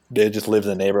they just lived in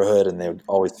the neighborhood and they would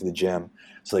always see the gym,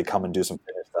 so they come and do some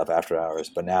fitness stuff after hours.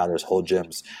 But now there's whole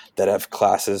gyms that have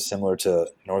classes similar to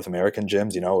North American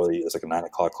gyms. Where it's like a 9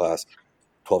 o'clock class,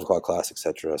 12 o'clock class,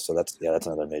 etc. So that's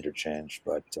another major change.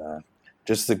 But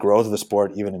just the growth of the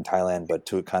sport, even in Thailand, but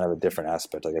to kind of a different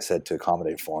aspect, like I said, to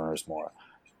accommodate foreigners more.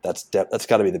 That's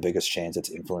got to be the biggest change that's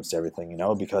influenced everything,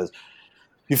 because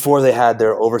before they had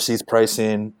their overseas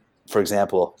pricing. For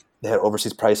example, they had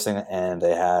overseas pricing and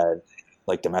they had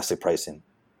like domestic pricing.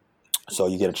 So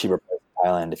you get a cheaper price in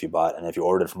Thailand if you bought, and if you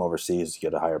ordered from overseas, you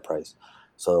get a higher price.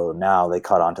 So now they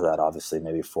caught on to that, obviously,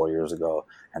 maybe 4 years ago,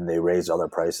 and they raised other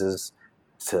prices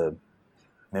to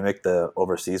mimic the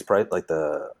overseas price, like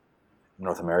the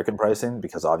North American pricing,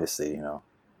 because obviously,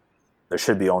 there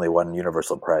should be only one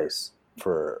universal price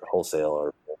for wholesale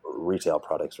or retail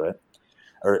products, right?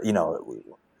 Or,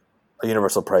 a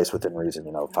universal price within reason,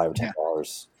 $5 or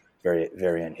 $10,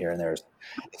 variant here and there is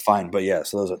fine. But yeah,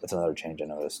 so that's another change I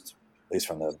noticed, at least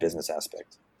from the business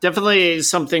aspect. Definitely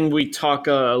something we talk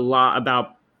a lot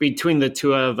about between the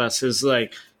two of us is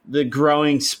like the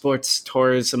growing sports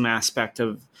tourism aspect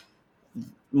of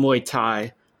Muay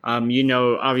Thai.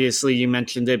 Obviously you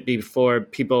mentioned it before,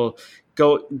 people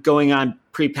going on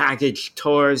prepackaged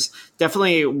tours.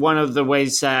 Definitely one of the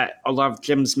ways that a lot of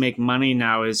gyms make money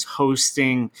now is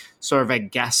hosting sort of a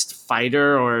guest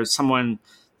fighter or someone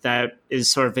that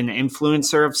is sort of an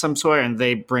influencer of some sort, and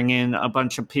they bring in a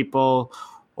bunch of people,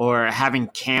 or having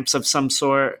camps of some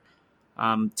sort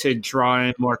to draw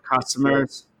in more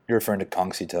customers. You're referring to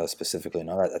Kongsita specifically,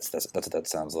 no? That's what that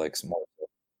sounds like. Small.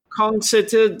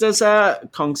 Kongsita does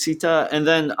that, Kongsita, and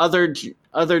then other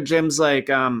gyms like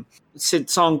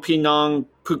Sitsong Pinong,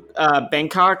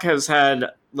 Bangkok has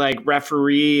had like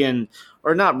referee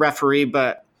or not referee,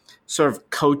 but sort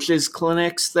of coaches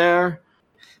clinics there,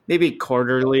 maybe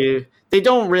quarterly. They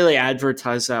don't really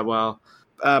advertise that well.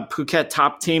 Phuket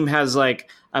Top Team has like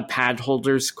a pad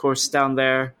holders course down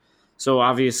there, so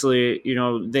obviously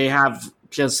they have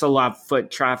just a lot of foot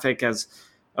traffic as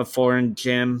a foreign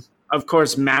gym. Of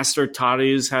course, Master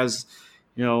Tattoo's has,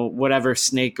 whatever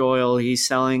snake oil he's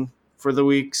selling for the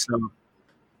week. So,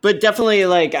 but definitely,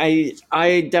 like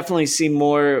I definitely see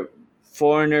more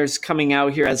foreigners coming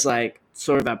out here as like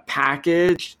sort of a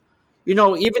package.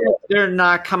 Even if they're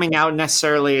not coming out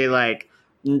necessarily, like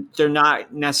they're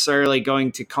not necessarily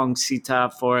going to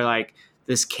Kongsita for like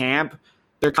this camp.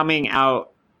 They're coming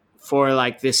out for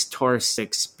like this tourist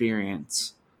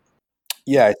experience.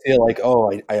 Yeah, I feel like,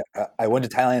 I went to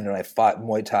Thailand and I fought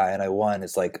Muay Thai and I won.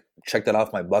 It's like, check that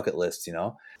off my bucket list,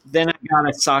 Then I got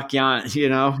a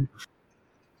Sakyan.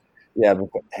 Yeah, but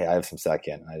hey, I have some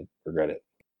Sakyan. I regret it.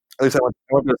 At least I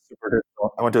went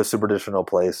to a super traditional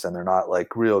place, and they're not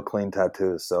like real clean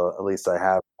tattoos. So at least I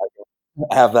have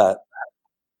that.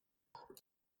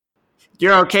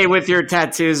 You're okay with your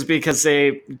tattoos because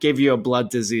they gave you a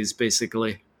blood disease,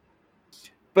 basically.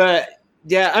 But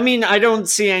yeah, I mean, I don't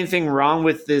see anything wrong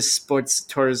with this sports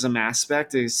tourism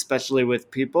aspect, especially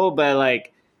with people. But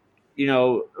like,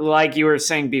 like you were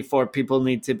saying before, people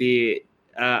need to be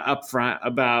upfront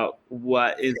about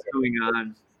what is going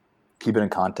on. Keep it in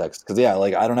context, because yeah,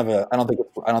 like I don't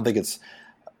think it's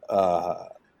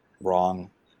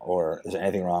wrong, or is there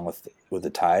anything wrong with the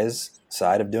Thais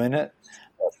side of doing it.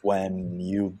 But when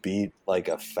you beat like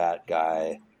a fat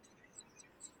guy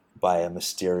by a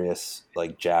mysterious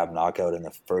like jab knockout in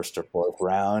the first or fourth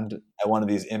round at one of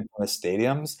these infamous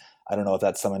stadiums, I don't know if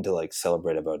that's something to like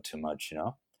celebrate about too much,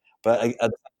 But at the same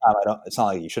time, I don't. It's not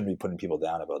like you shouldn't be putting people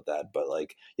down about that. But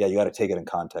like, yeah, you got to take it in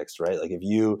context, right? Like if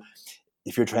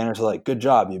your trainers are like, good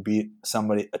job, you beat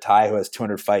a Thai who has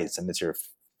 200 fights, and it's your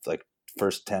like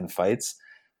first 10 fights,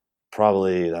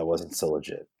 probably that wasn't so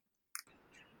legit.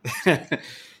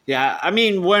 Yeah, I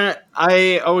mean, when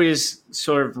I always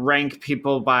sort of rank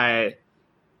people by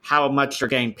how much they're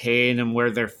getting paid and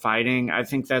where they're fighting, I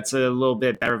think that's a little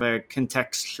bit better of a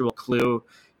contextual clue.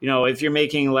 If you're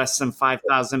making less than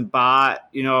 5,000 baht,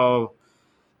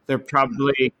 they're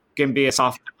probably going to be a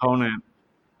soft opponent.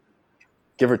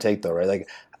 Give or take, though, right? Like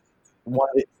one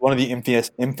of the infamous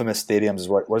stadiums is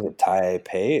what is it?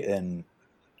 Taipei in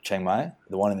Chiang Mai,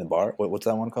 the one in the bar. What's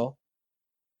that one called?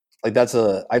 Like I've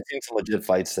seen some legit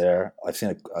fights there. I've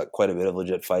seen quite a bit of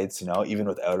legit fights, even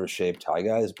with outer shape Thai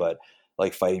guys, but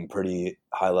like fighting pretty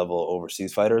high level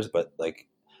overseas fighters. But like,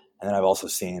 and then I've also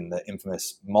seen the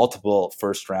infamous multiple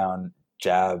first round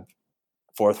jab,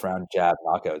 fourth round jab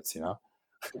knockouts.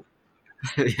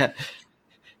 Yeah.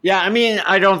 Yeah, I mean,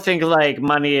 I don't think like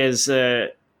money is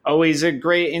always a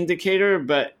great indicator,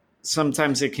 but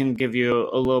sometimes it can give you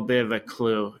a little bit of a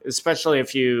clue, especially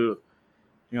if you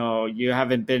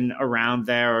haven't been around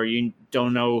there or you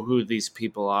don't know who these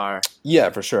people are.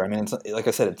 Yeah, for sure. I mean, like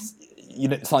I said,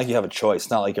 it's not like you have a choice.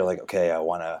 It's not like you're like, okay, I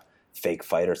want a fake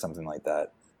fight or something like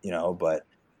that, but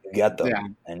you get them. Yeah.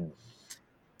 And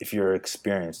if you're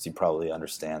experienced, you probably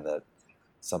understand that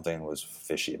something was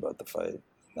fishy about the fight.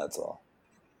 That's all.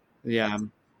 Yeah.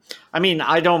 I mean,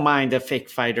 I don't mind a fake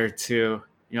fighter too,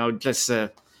 just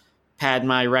to pad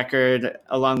my record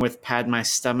along with pad my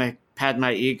stomach, pad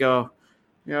my ego.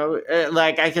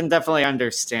 Like I can definitely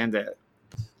understand it.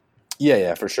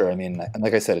 Yeah, for sure. I mean, and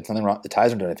like I said, it's nothing wrong. The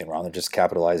Thais aren't doing anything wrong. They're just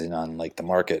capitalizing on like the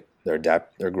market. They're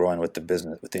growing with the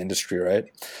business, with the industry, right?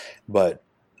 But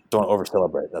don't over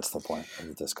celebrate. That's the point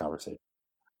of this conversation.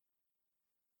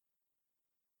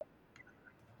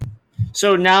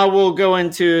 So now we'll go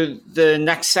into the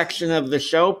next section of the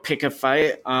show, Pick a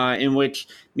Fight, in which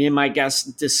me and my guests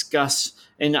discuss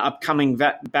an upcoming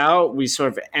bout. We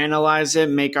sort of analyze it,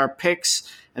 make our picks,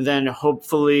 and then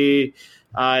hopefully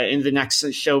in the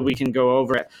next show we can go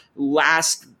over it.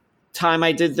 Last time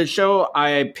I did the show,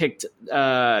 I picked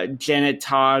Janet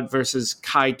Todd versus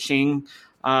Kai Ching,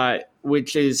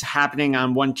 which is happening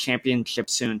on One Championship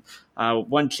soon.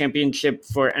 One Championship,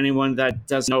 for anyone that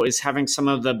doesn't know, is having some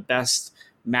of the best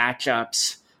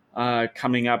matchups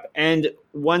coming up. And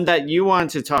one that you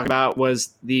wanted to talk about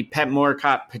was the Pet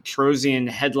Morcott Petrosian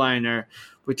headliner,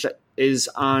 which is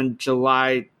on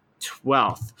July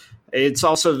 12th. It's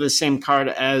also the same card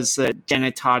as the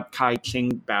Janet Todd Kai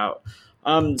Ching bout.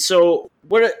 So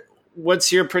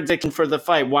what's your prediction for the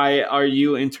fight? Why are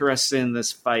you interested in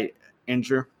this fight,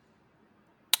 Andrew?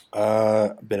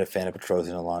 I've been a fan of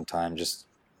Petrosian a long time. Just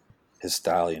his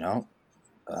style,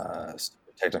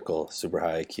 technical, super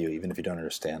high IQ. Even if you don't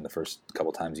understand the first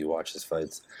couple times you watch his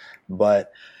fights,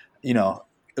 but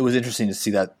it was interesting to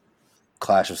see that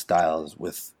clash of styles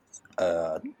with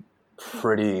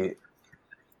pretty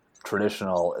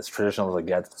traditional as it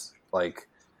gets, like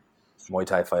Muay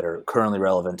Thai fighter currently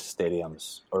relevant to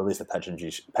stadiums, or at least the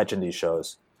Pechandi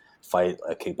shows, fight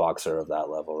a kickboxer of that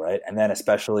level, right? And then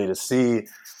especially to see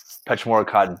Pech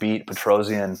Morcott beat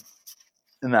Petrosian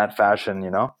in that fashion,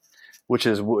 which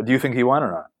is, do you think he won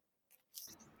or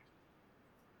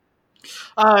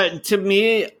not? To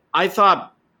me, I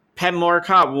thought Pet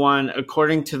Morcott won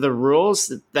according to the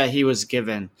rules that he was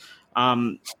given.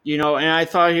 And I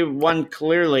thought he won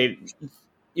clearly.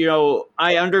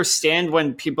 I understand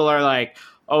when people are like,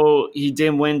 oh, he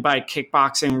didn't win by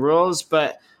kickboxing rules,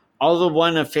 but all the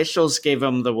one officials gave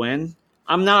him the win.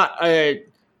 I'm not a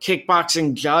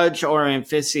kickboxing judge or an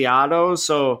aficionado,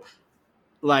 so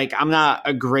like I'm not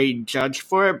a great judge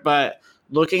for it, but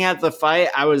looking at the fight,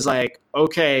 I was like,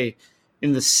 okay,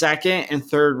 in the second and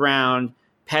third round,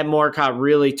 Pet Morcott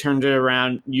really turned it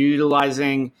around,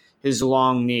 utilizing his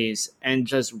long knees and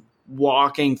just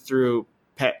walking through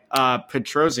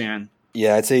Petrosian.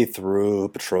 Yeah, I'd say he threw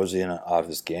Petrosian off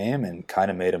his game and kind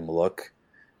of made him look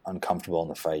uncomfortable in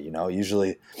the fight.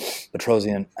 Usually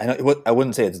Petrosian, I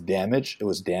wouldn't say it's damage. It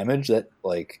was damage that,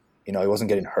 like, he wasn't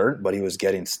getting hurt, but he was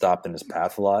getting stopped in his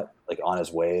path a lot, like on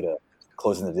his way to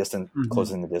closing the distance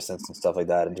and stuff like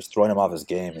that, and just throwing him off his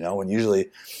game. When usually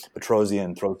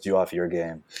Petrosian throws you off your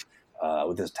game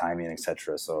with his timing,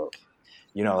 etc. So,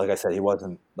 like I said, he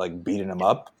wasn't like beating him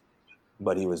up,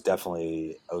 but he was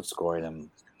definitely outscoring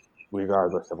him,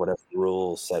 regardless of whatever the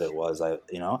rules said it was. I'm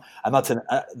not to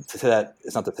say that,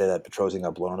 it's not to say that Petrosian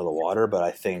got blown into the water, but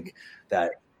I think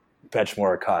that Pech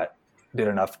Morcott did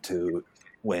enough to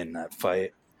win that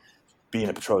fight. Being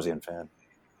a Petrosian fan,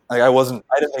 like I didn't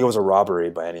think it was a robbery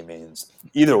by any means.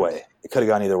 Either way, it could have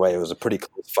gone either way. It was a pretty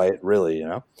close fight, really.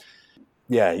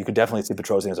 Yeah, you could definitely see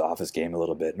Petrosian off his game a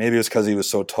little bit. Maybe it was because he was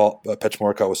so tall. Pech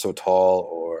Morcott was so tall,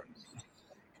 or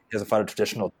hasn't fought a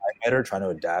traditional Thai fighter trying to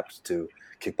adapt to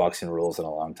kickboxing rules in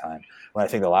a long time. When I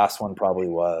think the last one probably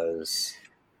was,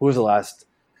 who was the last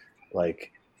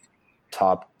like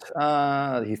top?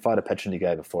 He fought a Petchendy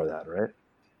guy before that, right?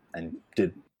 And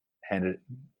beat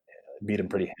him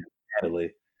pretty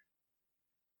handily.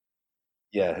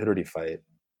 Yeah, who did he fight?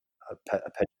 A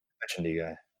Petchendy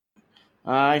guy.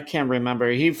 I can't remember.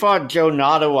 He fought Joe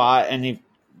Nottawa and he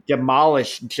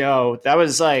demolished Joe. That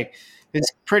was like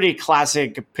it's pretty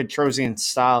classic Petrosian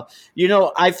style.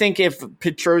 I think if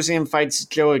Petrosian fights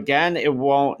Joe again, it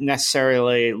won't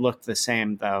necessarily look the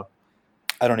same though.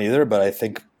 I don't either, but I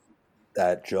think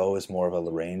that Joe is more of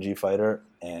a rangy fighter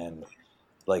and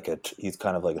he's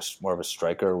kind of like more of a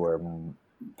striker, where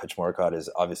Petchmorakot is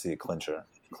obviously a clincher,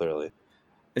 clearly.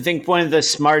 I think one of the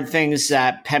smart things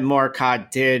that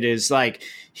Petchmorakot did is like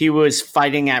he was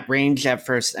fighting at range at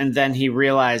first, and then he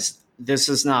realized this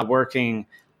is not working.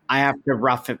 I have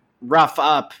to rough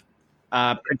up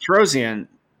Petrosian,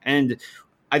 and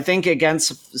I think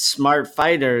against smart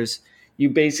fighters,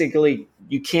 you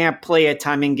can't play a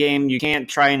timing game. You can't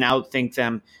try and outthink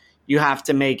them. You have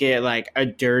to make it like a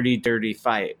dirty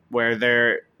fight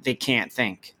where they can't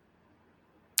think.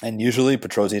 And usually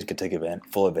Petrosian can take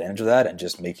full advantage of that and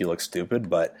just make you look stupid.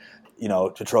 But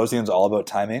Petrosian's all about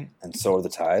timing, and so are the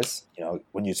Thais.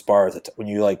 When you when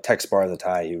you like tech spar the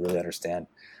Thai, you really understand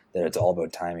that it's all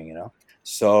about timing.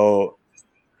 So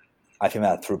I think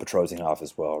that threw Petrosian off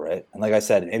as well, right? And like I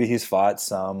said, maybe he's fought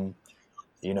some,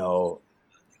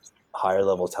 higher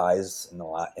level Thais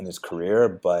in his career,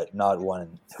 but not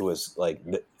one who was like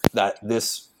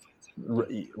this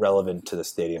relevant to the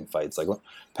stadium fights. Like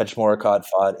Petchmorakot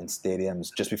fought in stadiums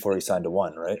just before he signed to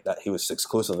ONE, right? That he was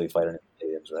exclusively fighting in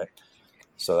stadiums, right?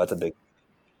 So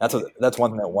that's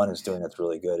one thing that ONE is doing that's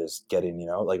really good, is getting,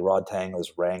 like Rodtang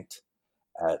was ranked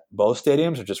at both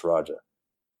stadiums, or just Raja?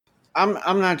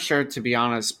 I'm not sure, to be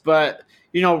honest, but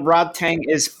Rodtang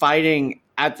is fighting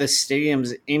at the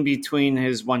stadiums in between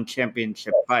his ONE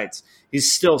championship fights.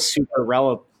 He's still super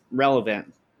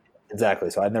relevant. Exactly.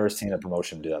 So I've never seen a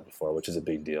promotion do that before, which is a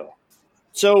big deal.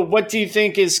 So what do you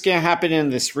think is going to happen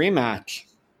in this rematch?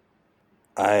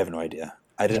 I have no idea.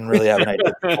 I didn't really have an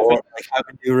idea before. Like, how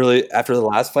could you really, after the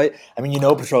last fight? I mean,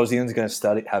 Petrosian's going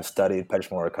to have studied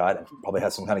Petchmorakot and probably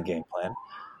has some kind of game plan.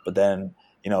 But then,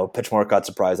 Petchmorakot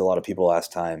surprised a lot of people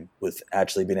last time with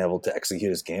actually being able to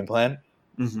execute his game plan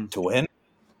to win.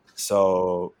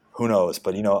 So who knows?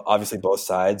 But, obviously both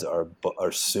sides are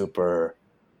super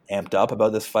amped up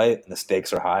about this fight, and the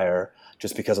stakes are higher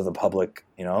just because of the public,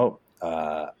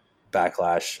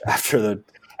 backlash after the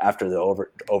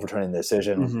overturning the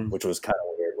decision, which was kind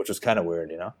of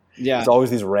weird. Yeah, there's always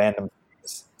these random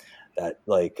things that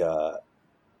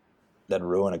that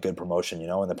ruin a good promotion.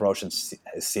 And the promotion is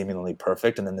seemingly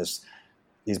perfect, and then it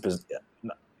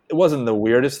wasn't the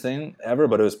weirdest thing ever,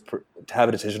 but it was to have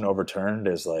a decision overturned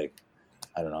is like,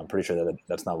 I don't know. I'm pretty sure that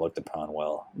that's not looked upon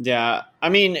well. Yeah. I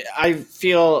mean, I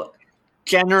feel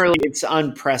generally it's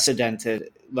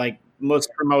unprecedented. Like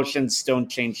most promotions don't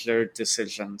change their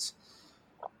decisions.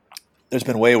 There's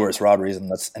been way worse robberies,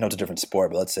 and I know it's a different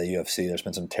sport, but let's say UFC. There's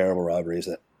been some terrible robberies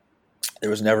that there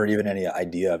was never even any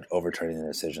idea of overturning the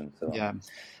decision. So yeah, when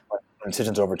a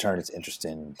decision's overturned, it's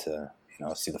interesting to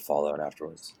see the fallout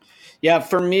afterwards. Yeah,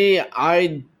 for me,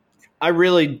 I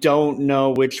really don't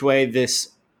know which way this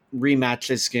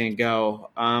rematch is going to go.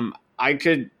 I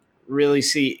could really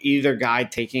see either guy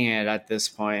taking it at this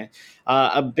point.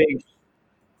 A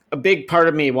big part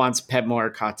of me wants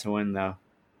Petchmorakot to win, though.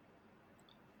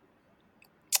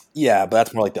 Yeah, but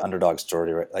that's more like the underdog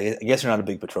story, right? Like, I guess you're not a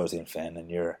big Petrosian fan,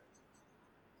 and you're.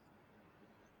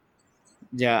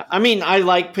 Yeah, I mean, I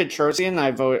like Petrosian.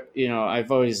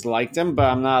 I've always liked him, but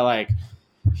I'm not like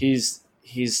he's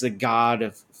the god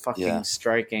of fucking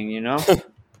striking,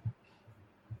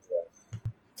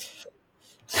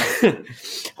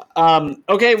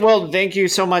 Okay, well, thank you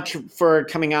so much for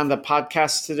coming on the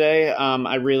podcast today.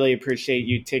 I really appreciate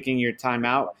you taking your time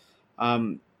out.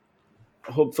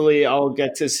 Hopefully I'll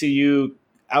get to see you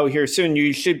out here soon.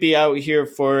 You should be out here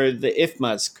for the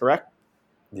IFMAs, correct?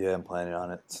 Yeah, I'm planning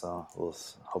on it, so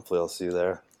hopefully I'll see you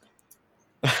there.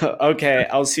 Okay,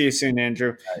 I'll see you soon,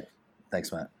 Andrew. Right.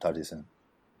 Thanks, Matt. Talk to you soon.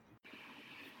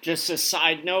 Just a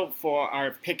side note for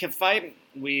our picket fight,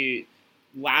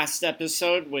 last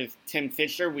episode with Tim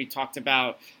Fisher, we talked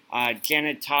about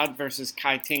Janet Todd versus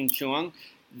Kai Ting Chuang.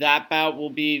 That bout will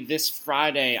be this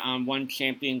Friday on ONE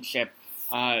Championship.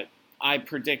 I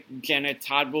predict Janet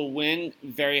Todd will win.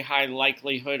 Very high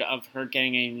likelihood of her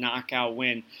getting a knockout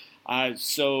win.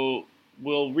 So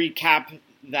we'll recap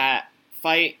that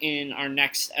fight in our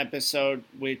next episode,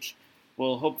 which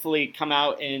will hopefully come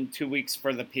out in 2 weeks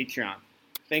for the Patreon.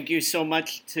 Thank you so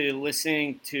much to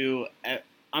listening to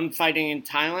I'm Fighting in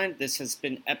Thailand. This has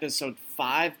been episode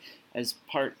 5 as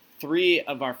part 3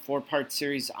 of our 4-part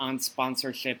series on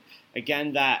sponsorship.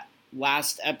 Again, that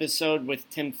last episode with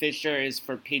Tim Fisher is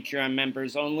for Patreon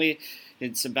members only.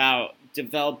 It's about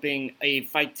developing a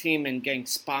fight team and getting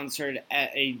sponsored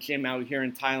at a gym out here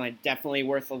in Thailand. Definitely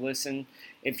worth a listen.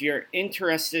 If you're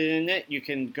interested in it, you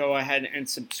can go ahead and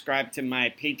subscribe to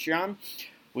my Patreon,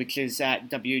 which is at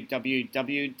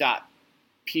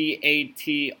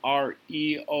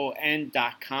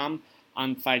www.patreon.com.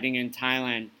 I'm Fighting in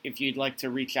Thailand. If you'd like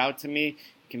to reach out to me, you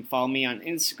can follow me on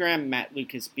Instagram,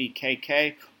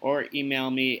 MattLucasBKK, or email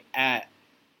me at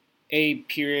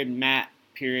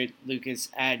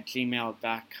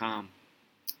a.matt.lucas@gmail.com.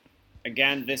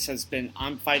 Again, this has been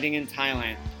I'm Fighting in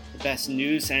Thailand, the best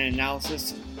news and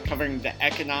analysis covering the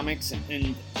economics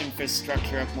and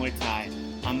infrastructure of Muay Thai.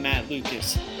 I'm Matt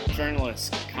Lucas,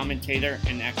 journalist, commentator,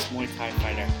 and ex-Muay Thai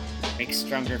fighter. Make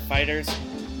stronger fighters,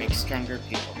 make stronger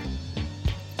people.